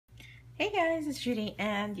Hey guys, it's Judy,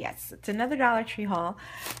 and yes, it's another Dollar Tree haul.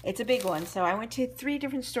 It's a big one, so I went to 3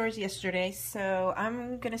 different stores yesterday, so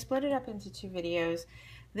I'm gonna split it up into 2 videos.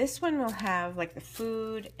 This one will have like the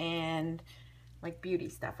food and like beauty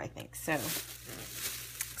stuff, I think, so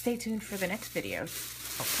stay tuned for the next video,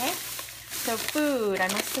 okay? So food, I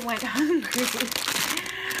must have went hungry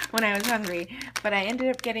when I was hungry, but I ended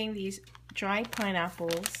up getting these dried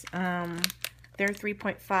pineapples. They're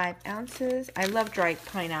 3.5 ounces. I love dried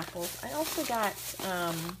pineapples. I also got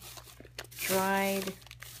dried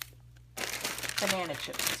banana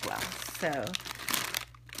chips as well. So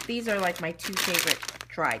these are like my 2 favorite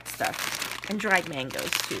dried stuff. And dried mangoes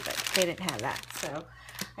too, but they didn't have that. So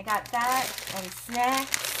I got that and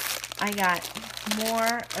snacks. I got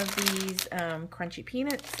more of these crunchy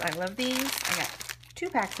peanuts. I love these. I got 2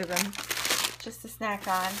 packs of them just to snack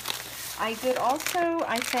on. I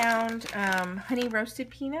found honey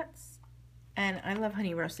roasted peanuts, and I love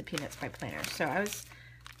honey roasted peanuts by Planner, so I was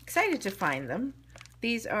excited to find them.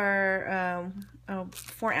 These are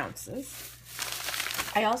 4 ounces.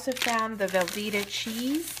 I also found the Velveeta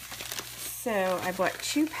cheese, so I bought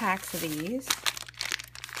 2 packs of these.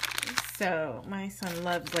 So my son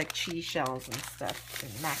loves like cheese shells and stuff,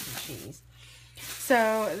 and mac and cheese.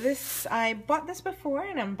 So this, I bought this before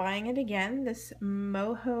and I'm buying it again, this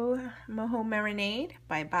mojo marinade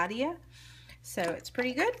by Badia. So it's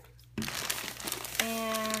pretty good.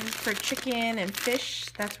 And for chicken and fish,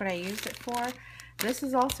 that's what I used it for. This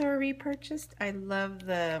is also a repurchased. I love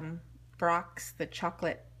the Brock's, the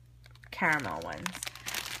chocolate caramel ones.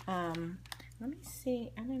 Let me see,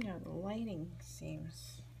 I don't know, the lighting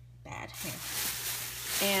seems bad here.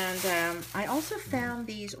 And I also found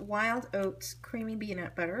these Wild Oats Creamy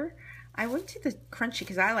Peanut Butter. I went to the crunchy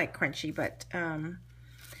because I like crunchy, but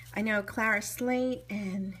I know Clara Slate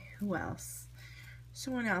and who else?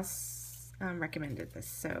 Someone else recommended this.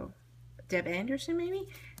 So Deb Anderson maybe?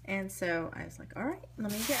 And so I was like, all right,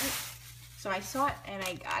 let me get it. So I saw it and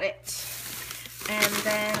I got it. And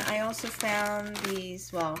then I also found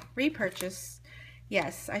these, well, repurchase.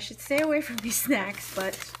 Yes, I should stay away from these snacks,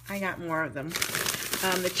 but I got more of them.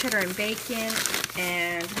 The cheddar and bacon,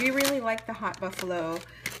 and we really like the Hot Buffalo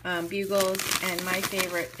bugles, and my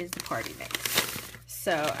favorite is the party mix.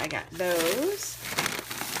 So I got those.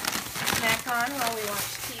 Snack on while we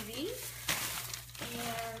watch TV.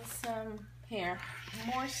 And some, here,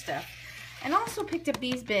 more stuff. And also picked up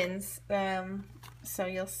these bins, so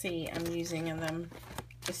you'll see I'm using them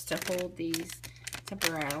just to hold these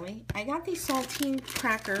temporarily. I got these saltine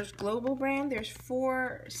crackers, global brand. There's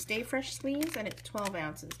 4 Stay Fresh sleeves and it's 12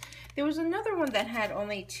 ounces. There was another one that had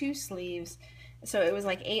only 2 sleeves, so it was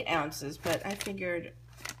like 8 ounces, but I figured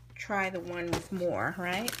try the one with more,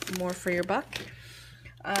 right? More for your buck.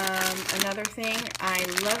 Another thing, I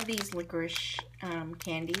love these licorice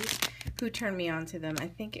candies. Who turned me on to them? I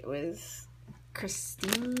think it was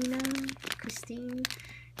Christina,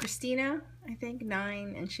 I think,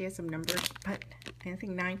 9, and she has some numbers, but I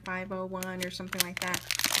think 9501 or something like that.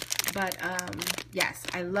 But yes,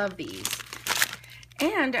 I love these.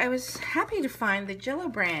 And I was happy to find the Jello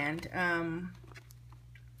brand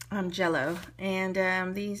Jello,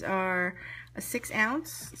 and these are a 6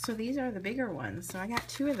 ounce, so these are the bigger ones. So I got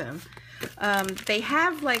 2 of them. They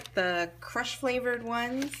have like the Crush flavored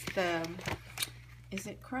ones, is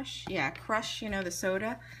it Crush? Yeah, Crush, you know, the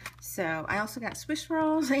soda. So I also got Swiss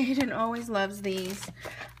rolls. Aiden always loves these.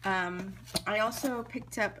 I also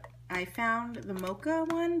picked up, I found the mocha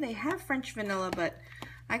one. They have French vanilla, but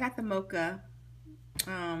I got the mocha.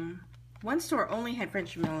 One store only had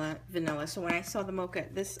French vanilla, so when I saw the mocha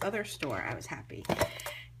at this other store, I was happy.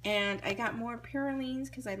 And I got more Purolines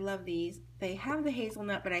because I love these. They have the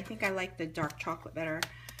hazelnut, but I think I like the dark chocolate better.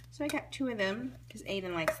 So I got 2 of them because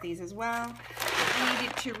Aiden likes these as well. I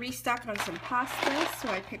needed to restock on some pasta, so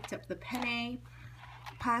I picked up the penne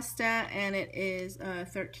pasta, and it is a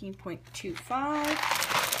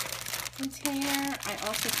 13.25 container. I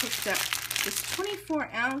also picked up this 24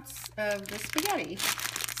 ounce of the spaghetti.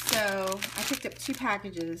 So I picked up 2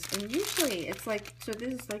 packages, and usually it's like, so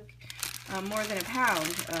this is like more than a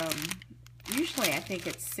pound. Usually I think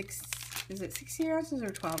it's 60 ounces or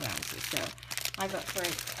 12 ounces. So I got for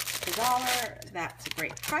 $1. That's a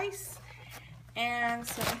great price. And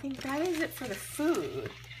so I think that is it for the food.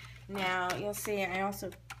 Now you'll see I also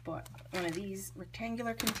bought one of these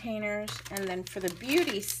rectangular containers, and then for the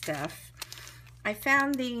beauty stuff I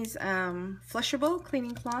found these flushable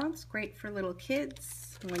cleaning cloths, great for little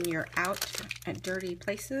kids when you're out at dirty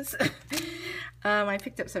places. I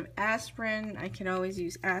picked up some aspirin. I can always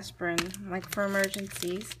use aspirin like for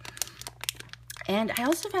emergencies. And I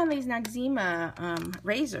also found these Noxzema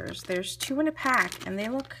razors. There's 2 in a pack, and they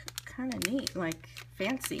look kind of neat, like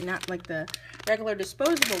fancy, not like the regular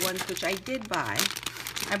disposable ones, which I did buy.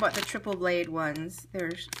 I bought the triple blade ones.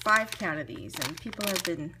 There's 5 count of these, and people have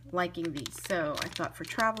been liking these. So I thought for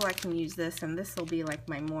travel I can use this, and this will be like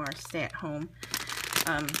my more stay at home,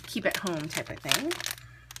 keep at home type of thing.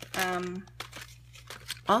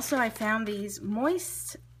 Also, I found these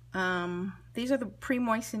moist, these are the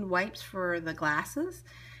pre-moistened wipes for the glasses.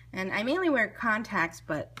 And I mainly wear contacts,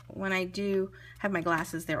 but when I do have my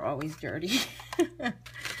glasses, they're always dirty.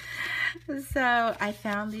 So I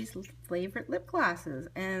found these flavored lip glosses,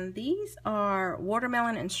 and these are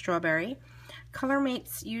watermelon and strawberry.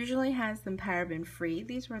 ColorMates usually has them paraben free.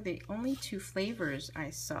 These were the only 2 flavors I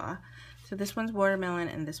saw. So this one's watermelon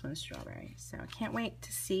and this one's strawberry. So I can't wait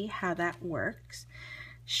to see how that works.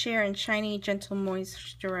 Sheer and Shiny Gentle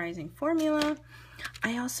Moisturizing Formula.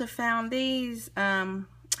 I also found these, I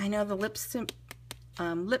know the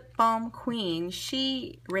Lip Balm Queen,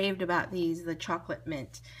 she raved about these, the chocolate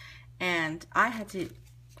mint. And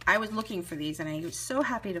I was looking for these, and I was so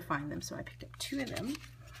happy to find them, so I picked up 2 of them.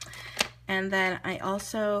 And then I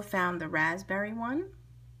also found the raspberry one,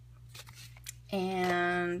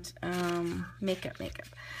 and makeup.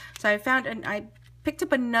 So I picked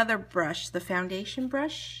up another brush, the foundation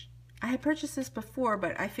brush. I had purchased this before,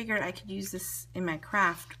 but I figured I could use this in my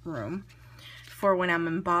craft room for when I'm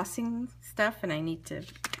embossing stuff and I need to,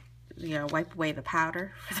 you know, wipe away the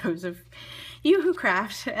powder, for those of you who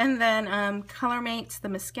craft. And then ColorMates, the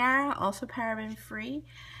mascara, also paraben free,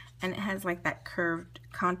 and it has like that curved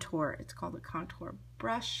contour. It's called a contour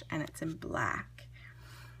brush, and it's in black,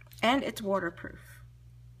 and it's waterproof.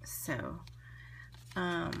 So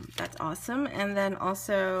that's awesome. And then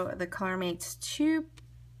also the ColorMates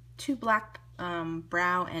two black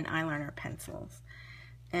brow and eyeliner pencils,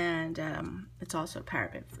 and it's also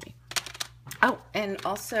paraben free. Oh, and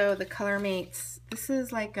also the ColorMates, this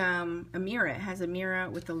is like a mirror. It has a mirror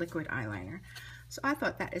with the liquid eyeliner. So I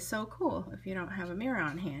thought that is so cool. If you don't have a mirror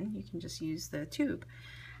on hand, you can just use the tube.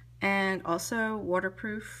 And also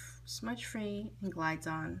waterproof, smudge free, and glides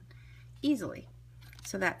on easily.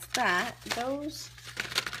 So that's that. Those,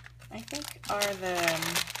 I think, are the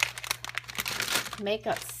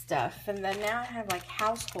makeup stuff. And then now I have like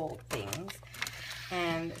household things.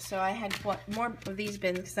 And so I had more of these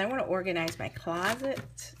bins because I want to organize my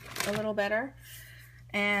closet a little better.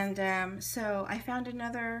 And so I found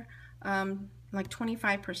another like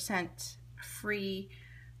 25% free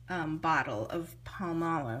bottle of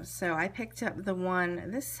Palmolive. So I picked up the one,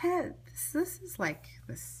 this is like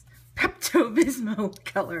this Pepto-Bismol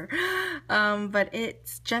color, but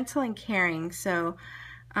it's gentle and caring. So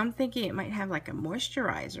I'm thinking it might have like a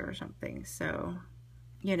moisturizer or something. So,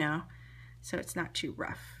 you know, so it's not too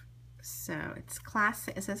rough. So it's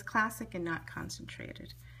classic. It says classic and not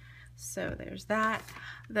concentrated. So there's that.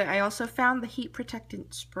 I also found the heat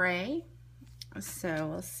protectant spray. So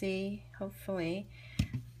we'll see. Hopefully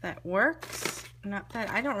that works. Not that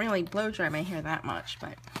I don't really blow dry my hair that much,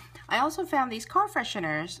 but I also found these car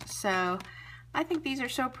fresheners. So I think these are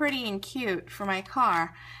so pretty and cute for my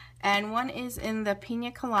car. And one is in the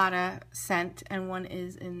Pina Colada scent, and one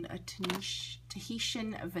is in a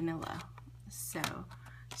Tahitian vanilla. So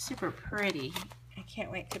super pretty. I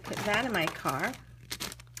can't wait to put that in my car.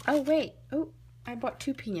 Oh wait, oh, I bought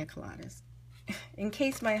 2 Pina Coladas in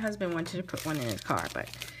case my husband wanted to put one in his car, but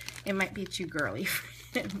it might be too girly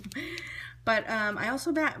for him. But I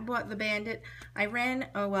also bought the Bandit. I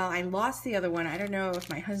lost the other one. I don't know if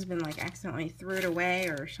my husband like accidentally threw it away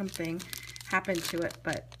or something happened to it,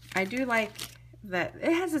 but I do like that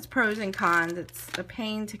it has its pros and cons. It's a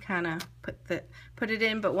pain to kind of put it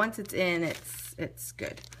in, but once it's in, it's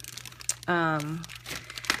good.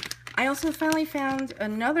 I also finally found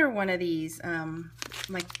another one of these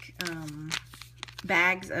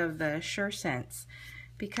bags of the Sure Scents,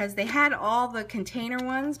 because they had all the container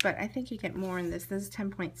ones, but I think you get more in this. This is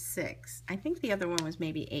 10.6. I think the other one was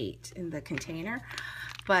maybe 8 in the container,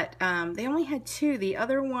 but they only had 2. The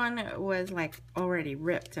other one was like already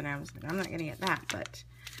ripped, and I was like, I'm not gonna get that, but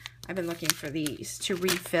I've been looking for these to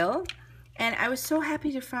refill. And I was so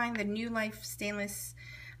happy to find the New Life stainless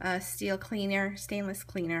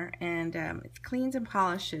cleaner, and it cleans and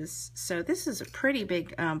polishes. So this is a pretty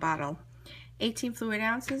big bottle, 18 fluid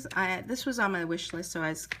ounces. This was on my wish list, so I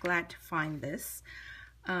was glad to find this.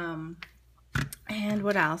 And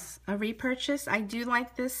what else? A repurchase. I do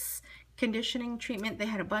like this conditioning treatment. They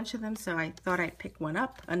had a bunch of them, so I thought I'd pick one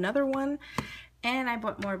up. Another one. And I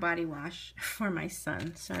bought more body wash for my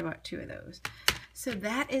son, so I bought 2 of those. So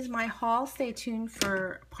that is my haul. Stay tuned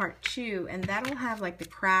for part 2, and that'll have like the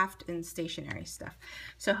craft and stationery stuff.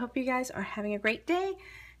 So I hope you guys are having a great day.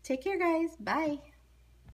 Take care, guys. Bye.